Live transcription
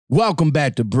Welcome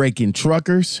back to Breaking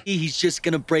Truckers. He's just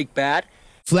gonna break bad.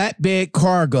 Flatbed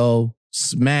cargo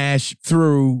smashed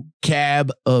through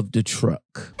cab of the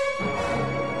truck.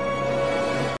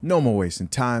 No more wasting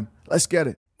time. Let's get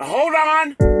it. Hold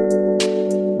on.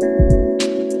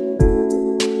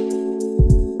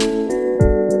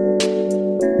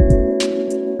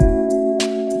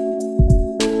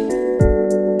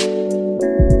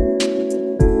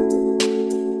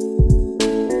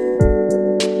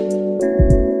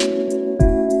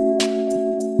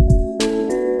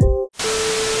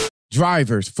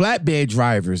 Drivers, flatbed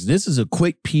drivers, this is a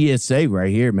quick PSA right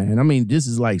here, man. I mean, this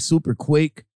is like super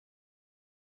quick.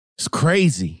 It's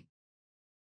crazy.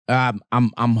 I'm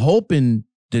hoping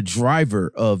the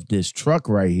driver of this truck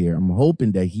right here, I'm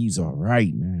hoping that he's all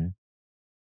right, man.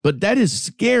 But that is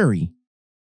scary.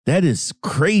 That is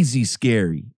crazy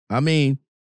scary. I mean,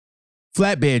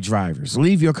 flatbed drivers,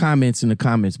 leave your comments in the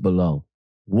comments below.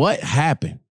 What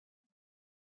happened?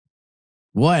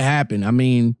 What happened? I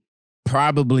mean,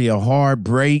 probably a hard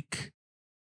brake.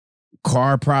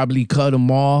 Car probably cut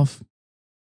him off.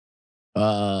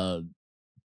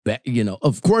 You know,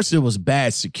 of course it was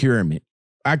bad securement.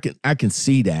 I can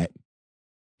see that.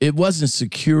 It wasn't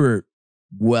secured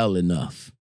well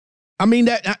enough. I mean,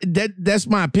 that's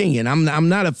my opinion. I'm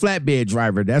not a flatbed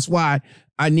driver. That's why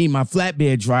I need my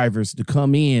flatbed drivers to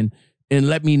come in and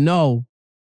let me know,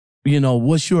 you know,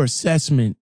 what's your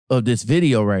assessment of this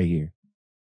video right here.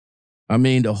 I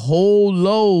mean, the whole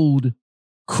load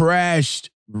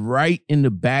crashed right in the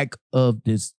back of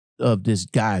this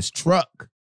guy's truck.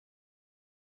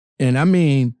 And I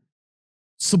mean,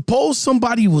 suppose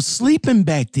somebody was sleeping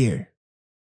back there.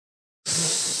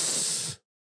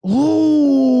 Ooh.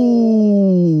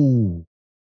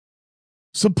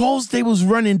 Suppose they was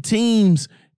running teams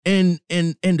and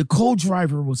the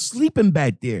co-driver was sleeping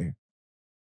back there.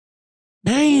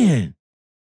 Man,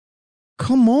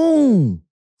 come on.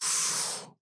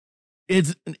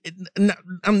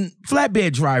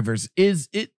 Flatbed drivers,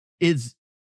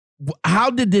 how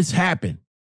did this happen?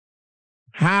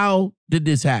 How did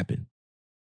this happen?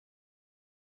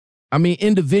 I mean,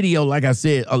 in the video, like I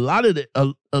said, a lot of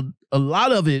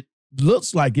it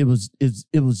looks like it was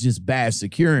just bad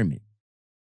securement.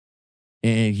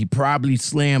 And he probably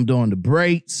slammed on the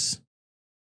brakes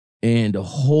and the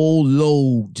whole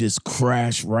load just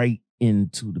crashed right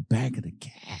into the back of the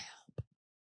cab.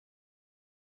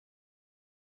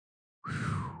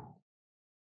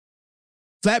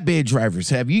 Flatbed drivers,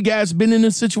 have you guys been in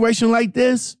a situation like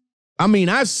this? I mean,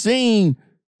 I've seen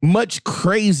much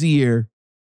crazier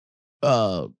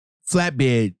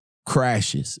flatbed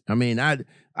crashes. I mean,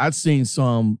 I've seen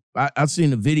I've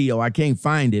seen a video, I can't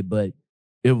find it, but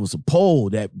it was a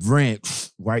pole that ran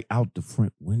right out the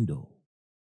front window.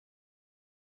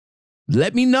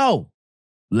 Let me know.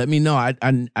 Let me know. I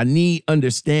need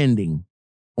understanding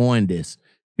on this.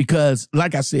 Because,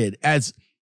 like I said, as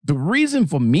the reason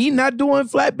for me not doing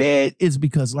flatbed is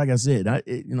because, like I said,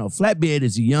 flatbed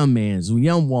is a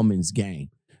young woman's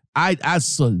game. I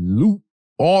salute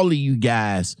all of you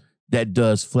guys that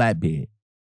does flatbed.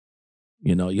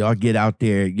 You know, y'all get out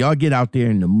there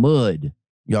in the mud.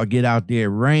 Y'all get out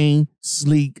there, rain,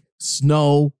 sleet,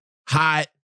 snow, hot,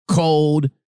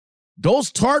 cold.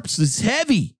 Those tarps is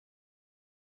heavy.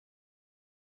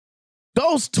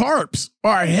 Those tarps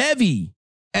are heavy.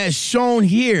 As shown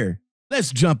here, let's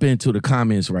jump into the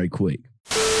comments right quick.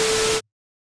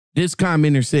 This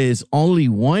commenter says, only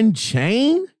one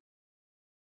chain?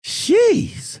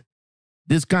 Jeez.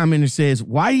 This commenter says,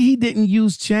 why he didn't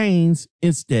use chains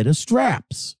instead of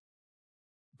straps?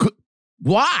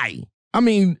 Why? I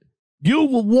mean, you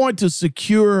would want to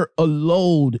secure a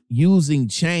load using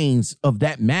chains of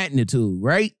that magnitude,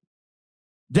 right?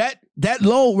 That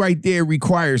load right there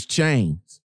requires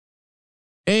chains.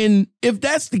 And if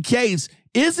that's the case,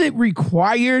 is it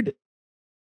required,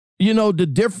 you know, the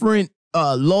different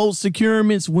load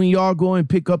securements when y'all go and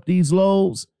pick up these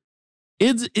loads?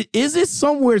 Is it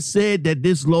somewhere said that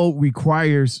this load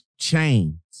requires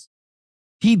chains?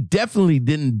 He definitely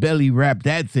didn't belly wrap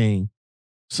that thing.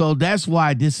 So that's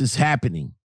why this is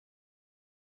happening.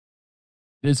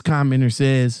 This commenter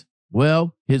says,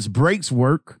 well, his brakes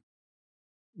work.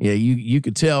 Yeah, you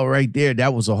could tell right there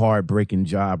that was a hard braking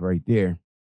job right there.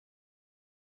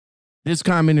 This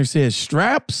commenter says,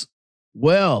 straps?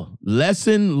 Well,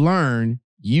 lesson learned,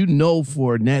 you know,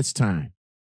 for next time.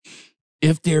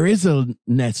 If there is a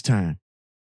next time.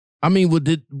 I mean, would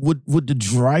the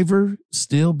driver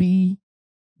still be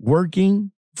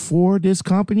working for this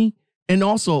company? And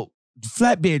also,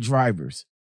 flatbed drivers,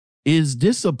 is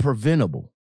this a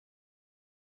preventable?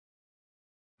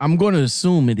 I'm going to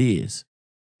assume it is.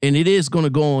 and it is going to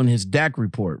go on his DAC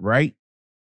report, right?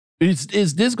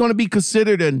 Is this going to be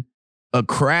considered a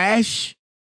crash,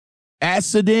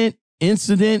 accident,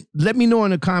 incident? Let me know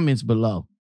in the comments below.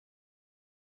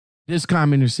 This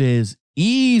commenter says,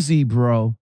 easy,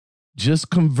 bro. Just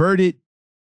convert it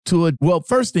to a, well,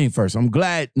 first thing first, I'm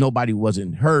glad nobody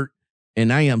wasn't hurt,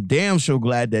 and I am damn sure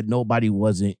glad that nobody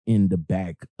wasn't in the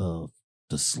back of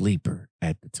the sleeper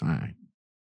at the time.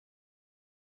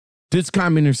 This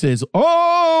commenter says,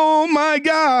 oh my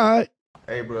God.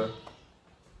 Hey, bro.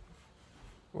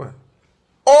 What?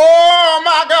 Oh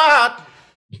my God.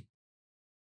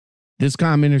 This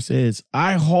commenter says,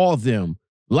 I haul them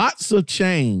lots of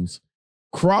chains,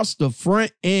 cross the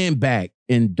front and back,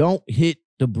 and don't hit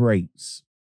the brakes.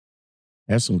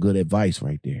 That's some good advice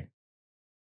right there.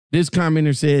 This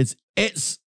commenter says,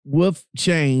 X with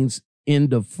chains in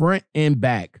the front and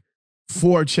back,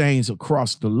 4 chains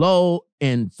across the load,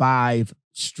 and 5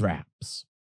 straps.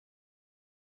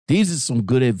 These are some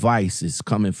good advices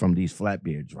coming from these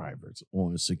flatbed drivers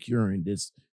on securing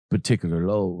this particular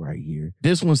load right here.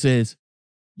 This one says,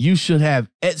 you should have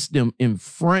etched them in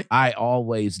front. I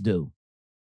always do.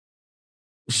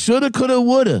 Shoulda, coulda,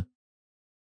 woulda.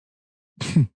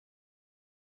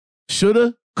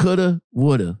 Shoulda, coulda,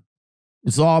 woulda.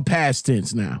 It's all past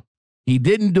tense now. He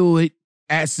didn't do it.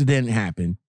 Accident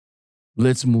happened.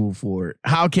 Let's move forward.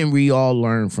 How can we all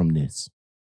learn from this?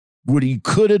 What he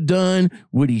could have done,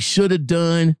 what he should have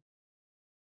done.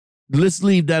 Let's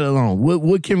leave that alone.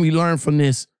 What can we learn from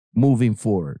this moving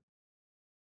forward?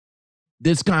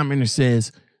 This commenter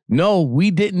says, no,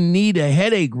 we didn't need a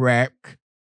headache rack.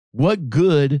 What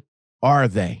good are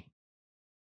they?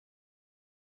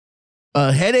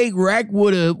 A headache rack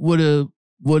would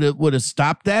have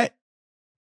stopped that.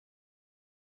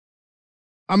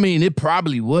 I mean, it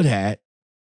probably would have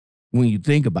when you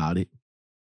think about it.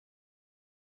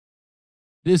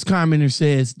 This commenter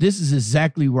says, this is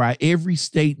exactly right. Every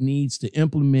state needs to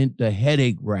implement the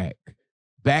headache rack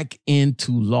back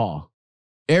into law.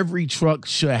 Every truck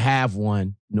should have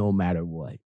one no matter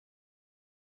what.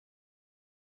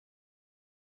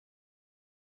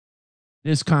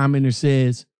 This commenter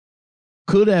says,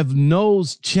 could have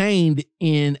nose chained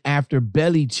in after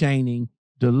belly chaining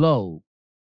the load.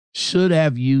 Should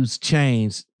have used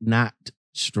chains, not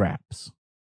straps.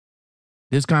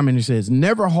 This commenter says,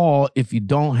 never haul if you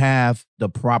don't have the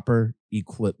proper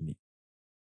equipment.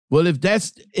 Well, if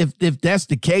that's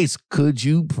the case, could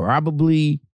you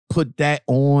probably put that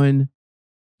on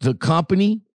the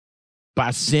company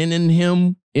by sending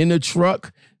him in a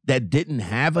truck that didn't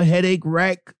have a headache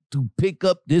rack to pick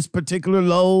up this particular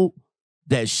load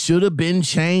that should have been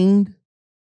chained?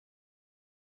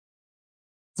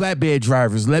 Flatbed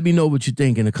drivers, let me know what you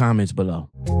think in the comments below.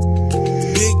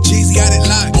 Big G's got it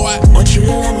locked, boy. Want you to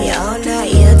love me all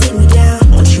night, yeah, take me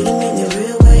down. Want you to make me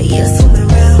real wet, yeah, swim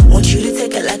around. Want you to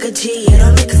take it like a G, yeah,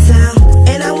 don't make a sound.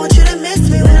 And I want you to miss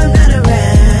me when I'm not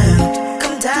around.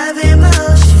 Come dive in my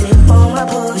ocean, sip on my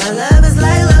potion. My love is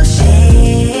like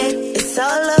lotion. It's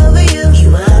all over you,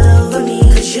 you all over me.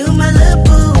 Cause you my little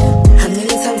boo. How many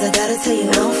times I gotta tell you